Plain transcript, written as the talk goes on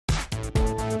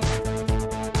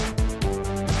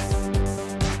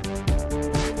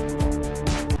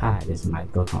this is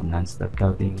Michael from Untitled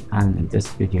Coding, and in this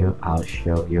video I'll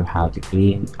show you how to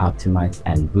clean, optimize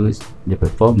and boost the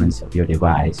performance of your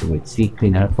device with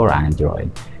CCleaner for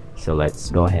Android. So let's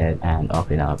go ahead and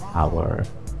open up our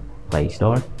Play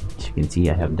Store. As you can see,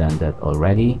 I have done that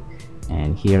already,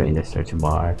 and here in the search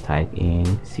bar type in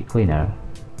CCleaner.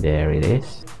 There it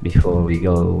is. Before we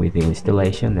go with the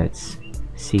installation, let's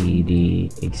see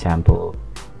the example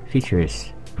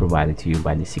features provided to you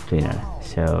by the CCleaner.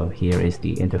 So here is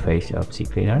the interface of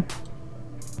CCleaner.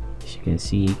 As you can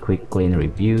see, quick clean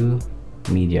review,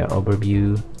 media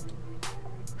overview,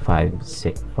 5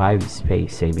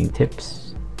 space saving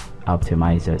tips,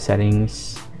 optimizer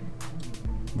settings.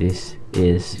 This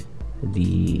is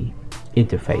the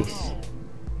interface.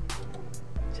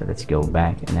 So let's go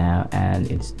back now and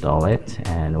install it,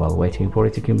 and while waiting for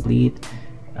it to complete,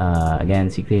 again,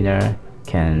 CCleaner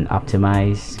can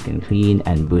optimize, can clean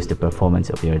and boost the performance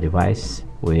of your device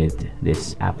with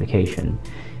this application.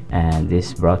 And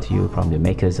this brought to you from the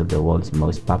makers of the world's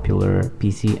most popular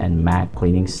PC and Mac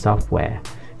cleaning software.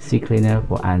 CCleaner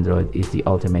for Android is the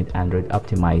ultimate Android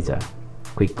optimizer.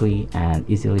 Quickly and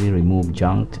easily remove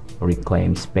junk,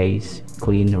 reclaim space,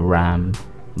 clean RAM,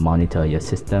 monitor your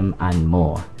system and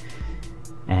more.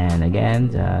 And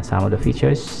again, some of the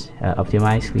features: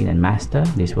 optimize, clean and master.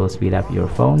 This will speed up your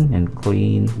phone and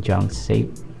clean junk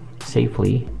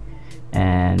safely.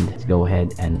 And let's go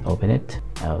ahead and open it.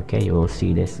 Okay, you will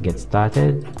see this get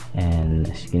started, and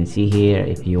as you can see here,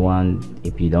 if you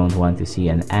don't want to see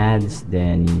an ads,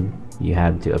 then you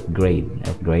have to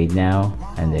upgrade now,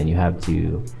 and then you have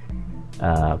to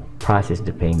process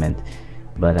the payment.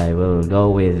 But I will go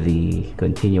with the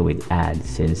continue with ads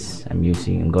since I'm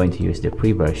going to use the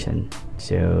free version.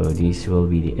 So this will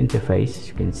be the interface. As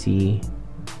you can see,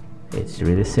 it's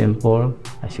really simple.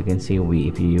 As you can see,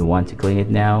 if you want to clean it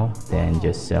now, then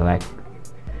just select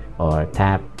or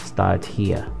tap start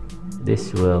here.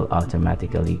 This will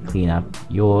automatically clean up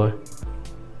your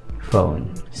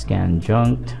phone. Scan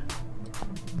junk.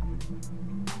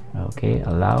 Okay,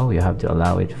 allow. You have to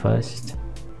allow it first,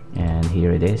 and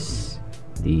here it is.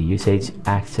 The usage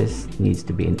access needs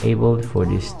to be enabled for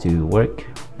this to work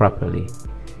properly.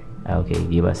 Okay,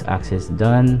 give us access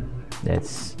done.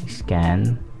 Let's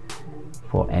scan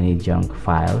for any junk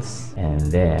files, and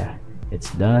there, it's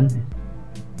done.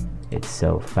 It's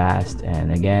so fast.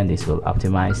 And again, this will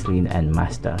optimize, clean and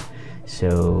master.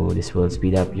 So this will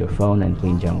speed up your phone and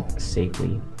clean junk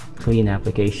safely. Clean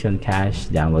application cache,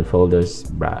 download folders,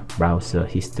 browser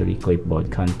history, clipboard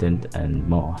content and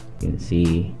more. You can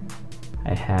see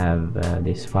I have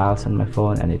these files on my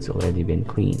phone, and it's already been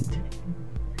cleaned.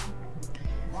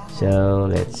 So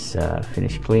let's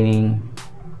finish cleaning.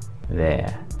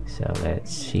 There. So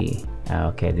let's see.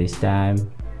 Okay, this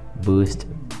time boost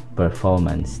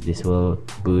performance. This will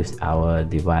boost our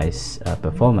device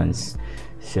performance.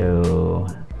 So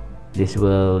this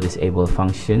will disable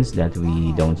functions that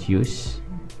we don't use.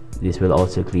 This will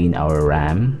also clean our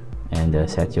RAM, and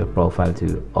set your profile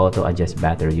to auto adjust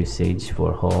battery usage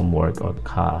for home, work or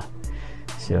car.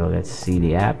 So let's see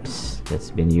the apps that's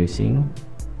been using.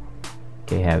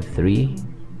 Okay, have 3.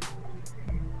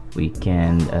 We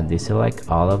can deselect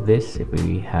all of this if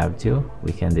we have to.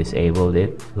 We can disable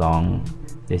it.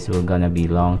 This will gonna be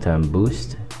long-term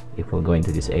boost if we're going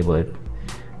to disable it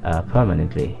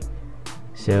permanently.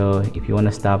 So if you want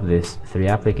to stop this 3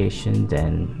 applications,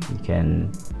 then you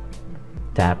can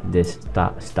tap this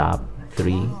stop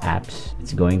 3 apps.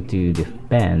 It's going to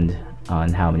depend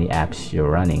on how many apps you're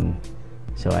running.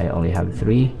 So I only have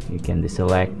 3. You can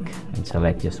deselect and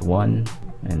select just one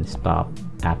and stop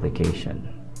application.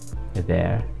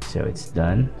 There, so it's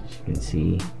done, as you can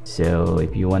see. So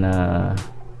if you wanna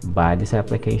buy this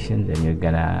application, then you're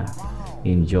gonna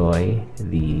enjoy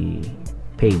the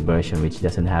paid version, which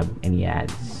doesn't have any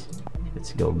ads.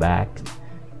 Let's go back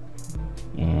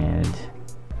and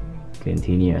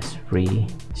continue as free.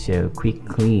 So quick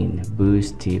clean,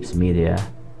 boost, tips, media,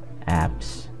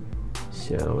 apps.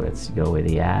 So let's go with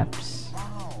the apps.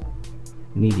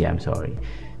 Media, I'm sorry.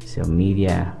 So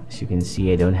media, as you can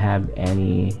see, I don't have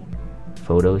any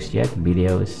photos yet,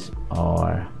 videos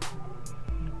or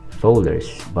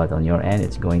folders, but on your end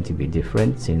it's going to be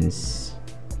different, since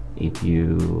if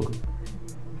you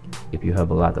have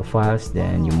a lot of files,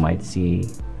 then you might see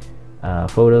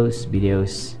photos,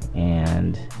 videos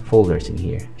and folders in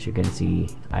here. As you can see,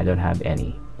 I don't have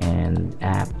any. And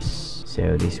apps,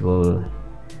 so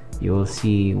you will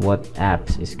see what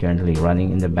apps is currently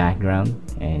running in the background,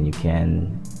 and you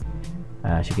can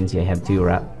as you can see, I have 2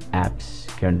 apps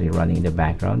currently running in the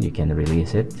background. You can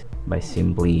release it by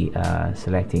simply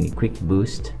selecting quick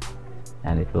boost,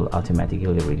 and it will automatically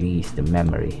release the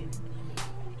memory.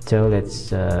 So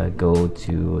let's go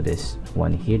to this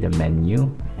one here, the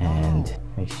menu, and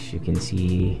as you can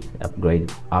see, upgrade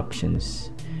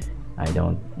options. I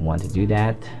don't want to do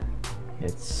that.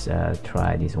 Let's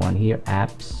try this one here,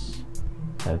 apps.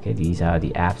 Okay, these are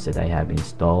the apps that I have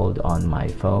installed on my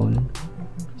phone.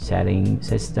 Setting,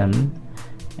 system,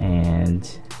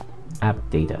 and app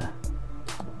data.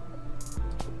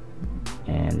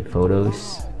 And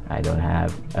photos, I don't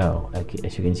have. Oh, okay,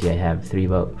 as you can see, I have 3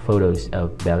 photos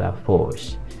of Bella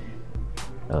Force.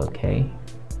 Okay,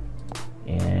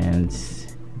 and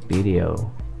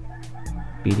video,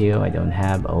 I don't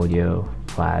have. Audio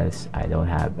files, I don't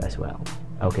have as well.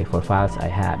 Okay, for files, I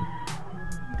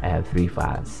have 3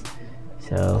 files.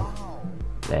 So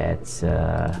let's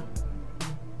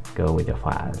go with the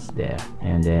files there.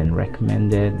 And then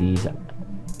recommended, these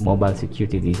mobile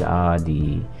security, these are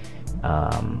the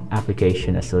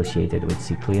application associated with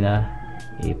CCleaner.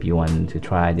 If you want to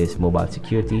try this mobile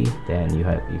security, then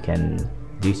you can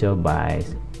do so by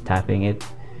tapping it,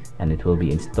 and it will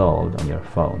be installed on your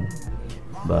phone.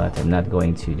 But I'm not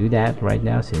going to do that right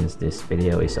now, since this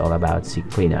video is all about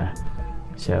CCleaner.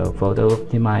 So photo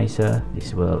optimizer,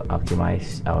 this will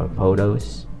optimize our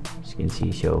photos. As you can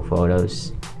see, show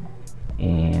photos.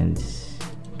 And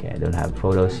okay, I don't have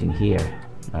photos in here.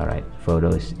 All right,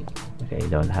 photos. Okay,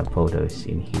 don't have photos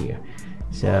in here.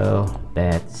 So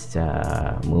let's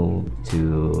move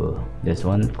to this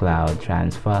one, cloud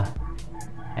transfer.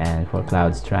 And for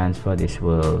cloud transfer, this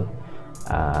will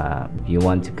if you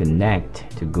want to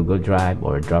connect to Google Drive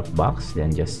or Dropbox,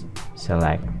 then just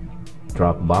select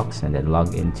Dropbox and then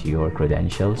log into your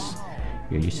credentials,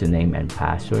 your username and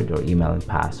password, or email and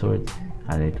password,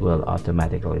 and it will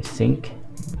automatically sync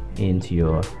into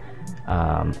your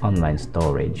online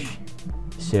storage.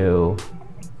 So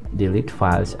delete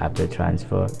files after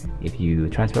transfer. If you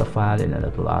transfer a file, then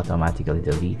it will automatically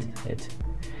delete it,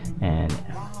 and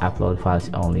upload files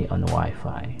only on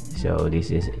Wi-Fi. So this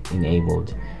is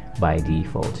enabled by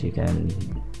default. You can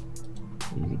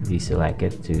deselect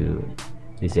it to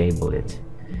disable it.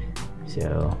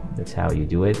 So that's how you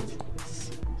do it.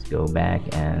 Let's go back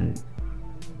and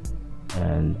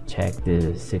check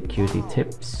the security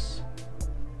tips.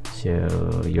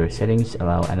 So your settings,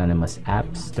 allow anonymous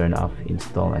apps, turn off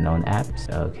install unknown apps.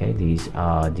 Okay, these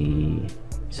are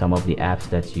some of the apps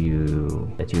that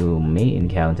you may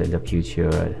encounter in the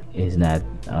future is not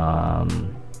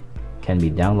can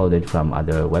be downloaded from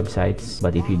other websites,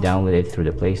 but if you download it through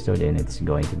the Play Store, then it's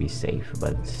going to be safe.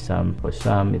 But for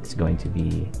some it's going to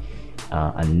be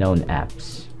unknown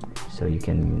apps, so you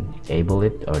can enable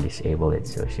it or disable it.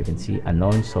 So as you can see,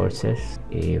 unknown sources,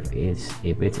 if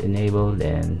it's enabled,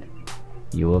 then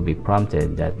you will be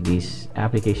prompted that this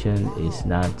application is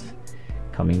not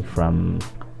coming from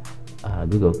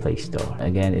Google Play Store.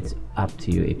 Again, it's up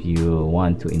to you if you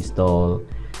want to install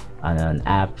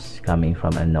apps coming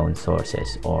from unknown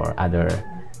sources or other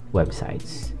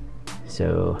websites.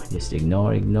 So just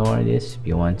ignore this. If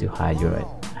you want to hide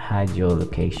your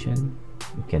location,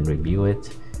 you can review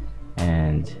it.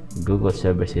 And Google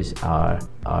services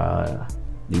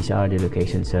these are the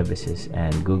location services,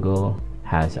 and Google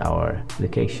has our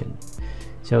location.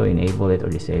 So enable it or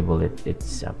disable it,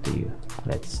 it's up to you.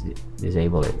 Let's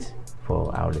disable it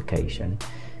for our location,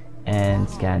 and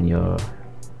scan your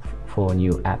for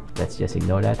new app. Let's just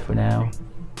ignore that for now,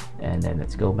 and then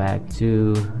let's go back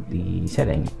to the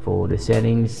setting. For the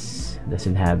settings,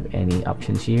 doesn't have any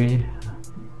options here.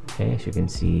 Okay, as you can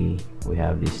see, we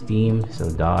have this theme. So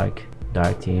dark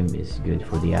theme is good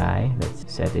for the eye.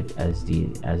 Let's set it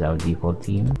as our default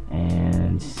theme,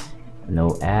 and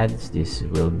no ads. This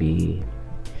will be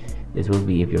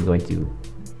if you're going to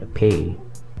pay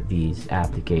these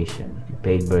application. The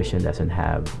paid version doesn't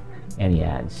have any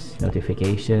ads.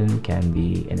 Notification can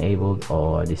be enabled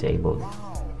or disabled.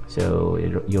 So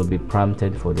you'll be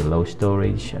prompted for the low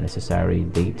storage, unnecessary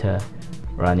data,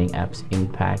 running apps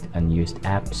impact unused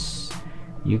apps.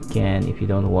 You can, if you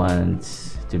don't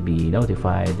want to be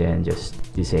notified, then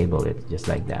just disable it just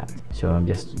like that. So I'm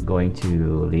just going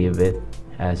to leave it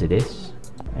as it is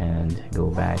and go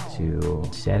back to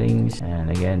settings,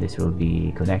 and again, this will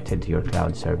be connected to your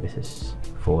cloud services.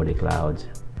 For the cloud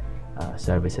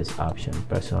services option,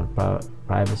 personal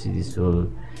privacy, this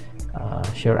will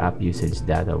share app usage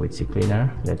data with CCleaner.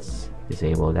 Let's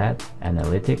disable that.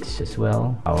 Analytics as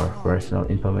well, our personal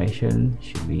information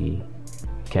should be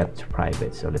kept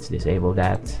private, so let's disable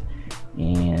that.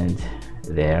 And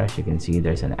there, as you can see,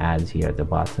 there's an ads here at the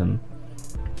bottom.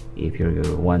 If you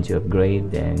want to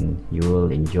upgrade, then you will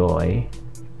enjoy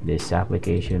this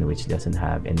application which doesn't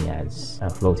have any ads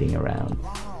floating around.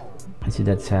 So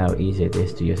that's how easy it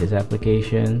is to use this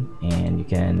application, and you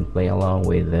can play along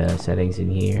with the settings in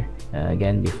here.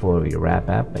 Again, before we wrap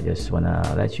up, I just want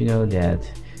to let you know that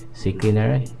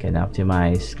CCleaner can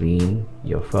optimize, clean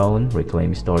your phone,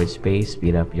 reclaim storage space,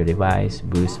 speed up your device,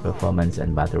 boost performance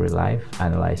and battery life,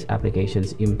 analyze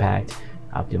applications impact,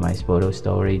 optimize photo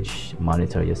storage,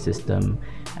 monitor your system,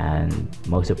 and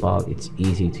most of all, it's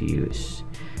easy to use.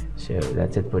 So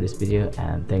that's it for this video,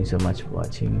 and thanks so much for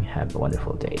watching. Have a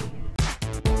wonderful day.